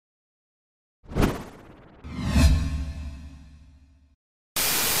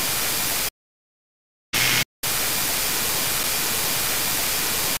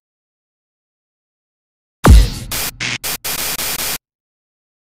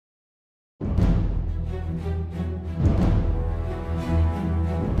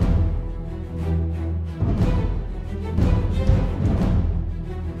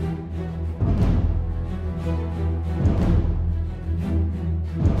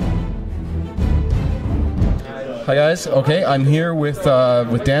Hi guys. Okay, I'm here with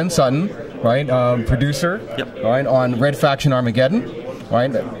Dan Sutton, right, producer, Yep. right, on Red Faction Armageddon,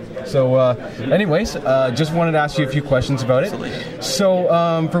 right. So, anyways, just wanted to ask you a few questions about it. Absolutely.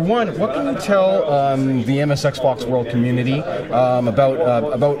 So, for one, what can you tell the MS Xbox World community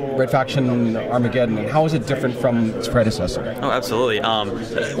about Red Faction Armageddon, and how is it different from its predecessor? Oh, absolutely.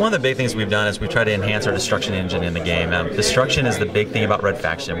 One of the big things we've done is we try to enhance our destruction engine in the game. Destruction is the big thing about Red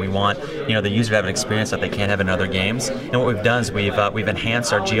Faction. We want the user to have an experience that they can't have in other games. And what we've done is we've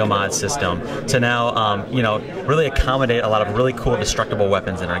enhanced our geomod system to now really accommodate a lot of really cool destructible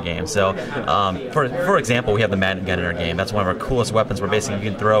weapons in our game. So, for example, we have the magnet gun in our game. That's one of our coolest weapons, where basically you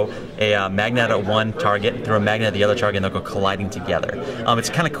can throw a magnet at one target, throw a magnet at the other target, and they'll go colliding together. It's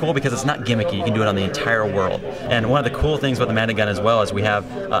kind of cool because it's not gimmicky. You can do it on the entire world. And one of the cool things with the magnet gun as well is we have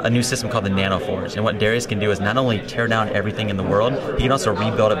a new system called the Nano Forge. And what Darius can do is not only tear down everything in the world, he can also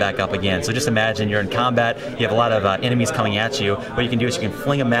rebuild it back up again. So just imagine you're in combat, you have a lot of enemies coming at you. What you can do is you can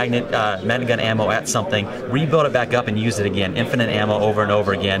fling a magnet gun ammo at something, rebuild it back up, and use it again. Infinite ammo over and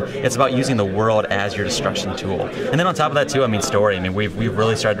over again. It's about using the world as your destruction tool. And then on top of that too, story. We've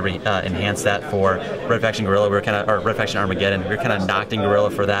really started to enhance that for Red Faction Guerrilla. Or Red Faction Armageddon. We're kind of knocked in Guerrilla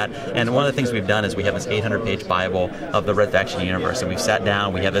for that. And one of the things we've done is we have this 800-page Bible of the Red Faction universe, and we've sat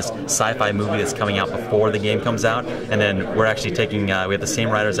down. We have this sci-fi movie that's coming out before the game comes out, and then we're actually taking. We have the same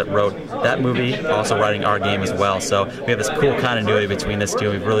writers that wrote that movie also writing our game as well. So we have this cool continuity between this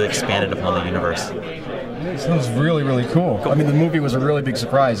two. We've really expanded upon the universe. It sounds really, really cool. The movie was a really big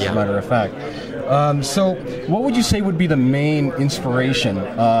surprise, as a matter of fact. So, what would you say would be the main inspiration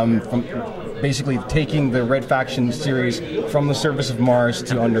from basically taking the Red Faction series from the surface of Mars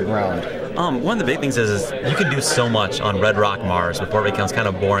to underground? One of the big things is you can do so much on Red Rock Mars before it becomes kind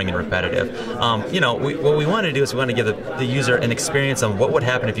of boring and repetitive. What we want to do is we want to give the user an experience on what would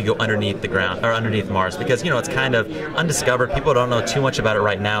happen if you go underneath the ground or underneath Mars, because it's kind of undiscovered. People don't know too much about it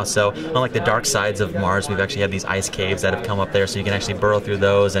right now. So unlike the dark sides of Mars, we've actually had these ice caves that have come up there, so you can actually burrow through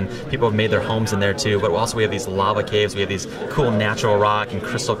those, and people have made their homes in there too. But also we have these lava caves, we have these cool natural rock and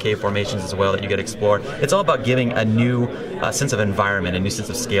crystal cave formations as well that you get to explore. It's all about giving a new sense of environment, a new sense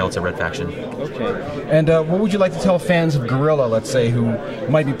of scale to Red Faction. Okay. And what would you like to tell fans of Guerrilla, let's say, who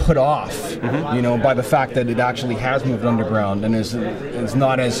might be put off, by the fact that it actually has moved underground and is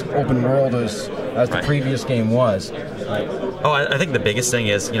not as open world as the previous game was? Oh, I think the biggest thing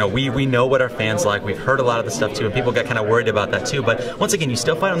is, we know what our fans like. We've heard a lot of the stuff too, and people get kind of worried about that too. But once again, you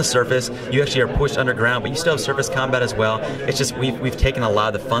still fight on the surface. You actually are pushed underground, but you still have surface combat as well. It's just we've taken a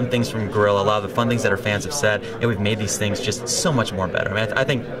lot of the fun things from Guerrilla, a lot of the fun things that our fans have said, and we've made these things just so much more better. I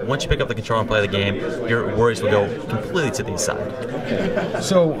think once you pick up the controller and play the game, your worries will go completely to the side.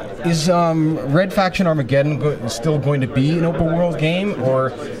 So, is Red Faction Armageddon still going to be an open world game,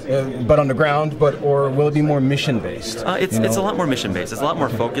 or but underground, or will it be more mission based? It's a lot more mission based. It's a lot more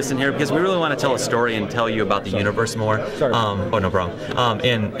focused in here because we really want to tell a story and tell you about the universe more. Sorry. Oh, no problem.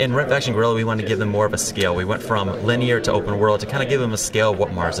 In Red Faction Guerrilla, we wanted to give them more of a scale. We went from linear to open world to kind of give them a scale of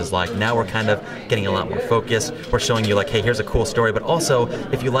what Mars is like. Now we're kind of getting a lot more focused. We're showing you hey, here's a cool story. But also,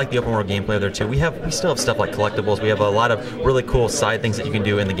 if you like the open world gameplay there too, we still have stuff like collectibles. We have a lot of really cool side things that you can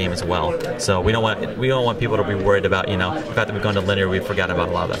do in the game as well. So we don't want people to be worried about the fact that we've gone to linear. We've forgotten about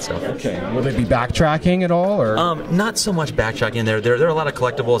a lot of that stuff. Okay. Will they be backtracking at all, or not so much backtracking. There are a lot of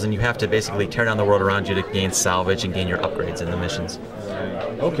collectibles, and you have to basically tear down the world around you to gain salvage and gain your upgrades in the missions.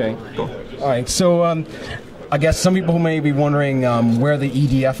 Okay. Cool. All right. So I guess some people may be wondering where the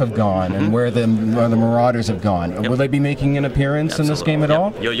EDF have gone and where the Marauders have gone. Yep. Will they be making an appearance in this game at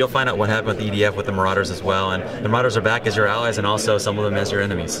all? You'll find out what happened with the EDF with the Marauders as well, and the Marauders are back as your allies, and also some of them as your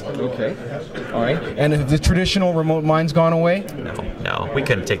enemies. Okay. All right. And have the traditional remote mines gone away? No, we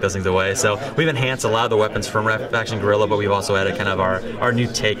couldn't take those things away. So we've enhanced a lot of the weapons from Red Faction Guerrilla, but we've also added kind of our new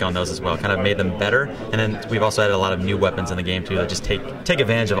take on those as well, kind of made them better. And then we've also added a lot of new weapons in the game too that just take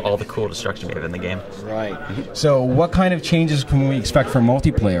advantage of all the cool destruction we have in the game. Right. So what kind of changes can we expect for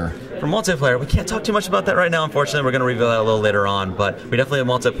multiplayer? For multiplayer, we can't talk too much about that right now, unfortunately. We're going to reveal that a little later on, but we definitely have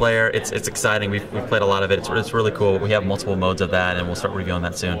multiplayer. It's exciting. We've played a lot of it. It's really cool. We have multiple modes of that, and we'll start revealing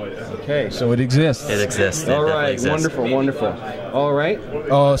that soon. Okay, so it exists. It exists. All right, exists. Wonderful. All right.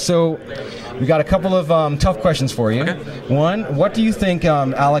 So We got a couple of tough questions for you. Okay. One, what do you think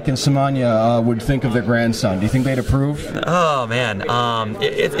Alec and Samanya would think of their grandson? Do you think they'd approve? Oh man,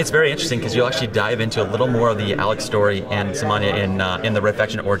 it's very interesting because you'll actually dive into a little more of the Alex story and Samanya in the Red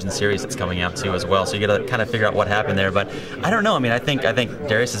Faction Origin series that's coming out too as well. So you got to kind of figure out what happened there. But I don't know. I mean, I think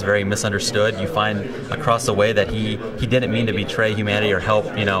Darius is very misunderstood. You find across the way that he didn't mean to betray humanity or help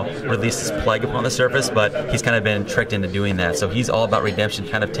release this plague upon the surface, but he's kind of been tricked into doing that. So he's all about redemption,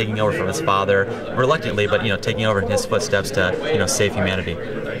 kind of taking over from his father reluctantly, but taking over in his footsteps to save humanity.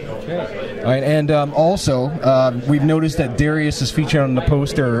 Okay. All right, and also we've noticed that Darius is featured on the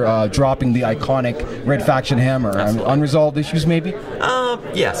poster, dropping the iconic Red Faction hammer. Unresolved issues, maybe?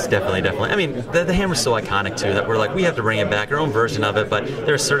 Yes, definitely. I mean, the hammer's so iconic too that we're like, we have to bring it back, our own version of it. But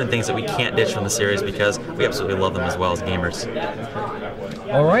there are certain things that we can't ditch from the series because we absolutely love them as well as gamers.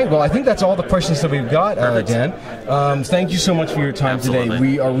 All right. Well, I think that's all the questions that we've got, Dan. Thank you so much for your time today.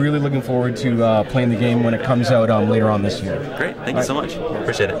 We are really looking forward to playing the game when it comes out later on this year. Great. Thank you so much.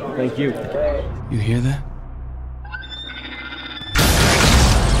 Appreciate it. Thank you. You hear that?